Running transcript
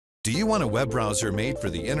Do you want a web browser made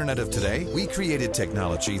for the internet of today? We created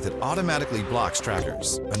technology that automatically blocks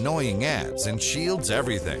trackers, annoying ads, and shields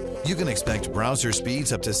everything. You can expect browser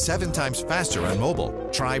speeds up to 7 times faster on mobile.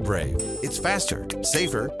 Try Brave. It's faster,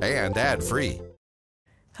 safer, and ad-free.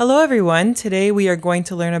 Hello everyone. Today we are going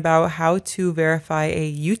to learn about how to verify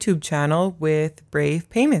a YouTube channel with Brave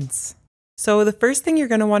Payments. So the first thing you're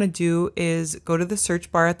going to want to do is go to the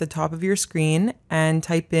search bar at the top of your screen and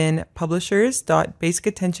type in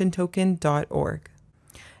publishers.basicattentiontoken.org.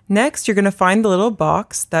 Next, you're going to find the little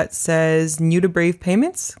box that says New to Brave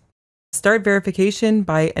Payments. Start verification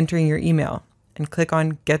by entering your email and click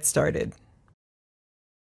on Get Started.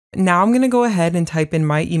 Now I'm going to go ahead and type in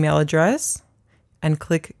my email address and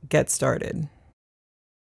click Get Started.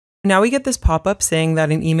 Now we get this pop-up saying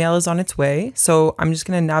that an email is on its way, so I'm just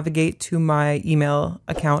going to navigate to my email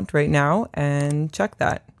account right now and check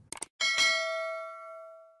that.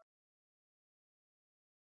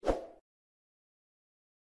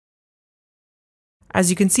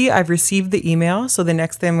 As you can see, I've received the email, so the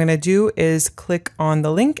next thing I'm going to do is click on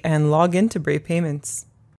the link and log into Brave Payments.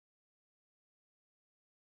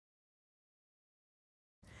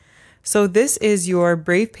 So this is your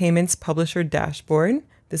Brave Payments publisher dashboard.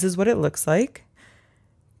 This is what it looks like.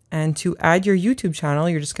 And to add your YouTube channel,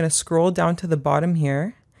 you're just going to scroll down to the bottom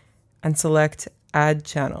here and select Add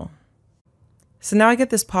Channel. So now I get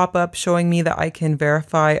this pop-up showing me that I can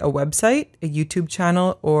verify a website, a YouTube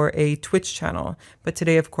channel, or a Twitch channel. But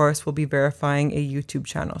today, of course, we'll be verifying a YouTube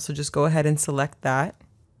channel. So just go ahead and select that.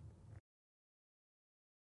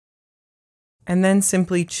 And then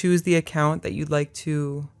simply choose the account that you'd like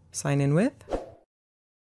to sign in with.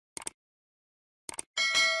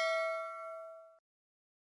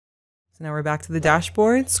 Now we're back to the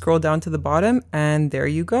dashboard, scroll down to the bottom, and there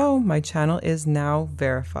you go. My channel is now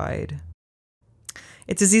verified.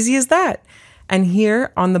 It's as easy as that. And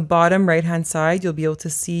here on the bottom right-hand side, you'll be able to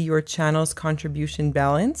see your channel's contribution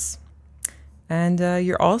balance, and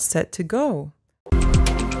you're all set to go.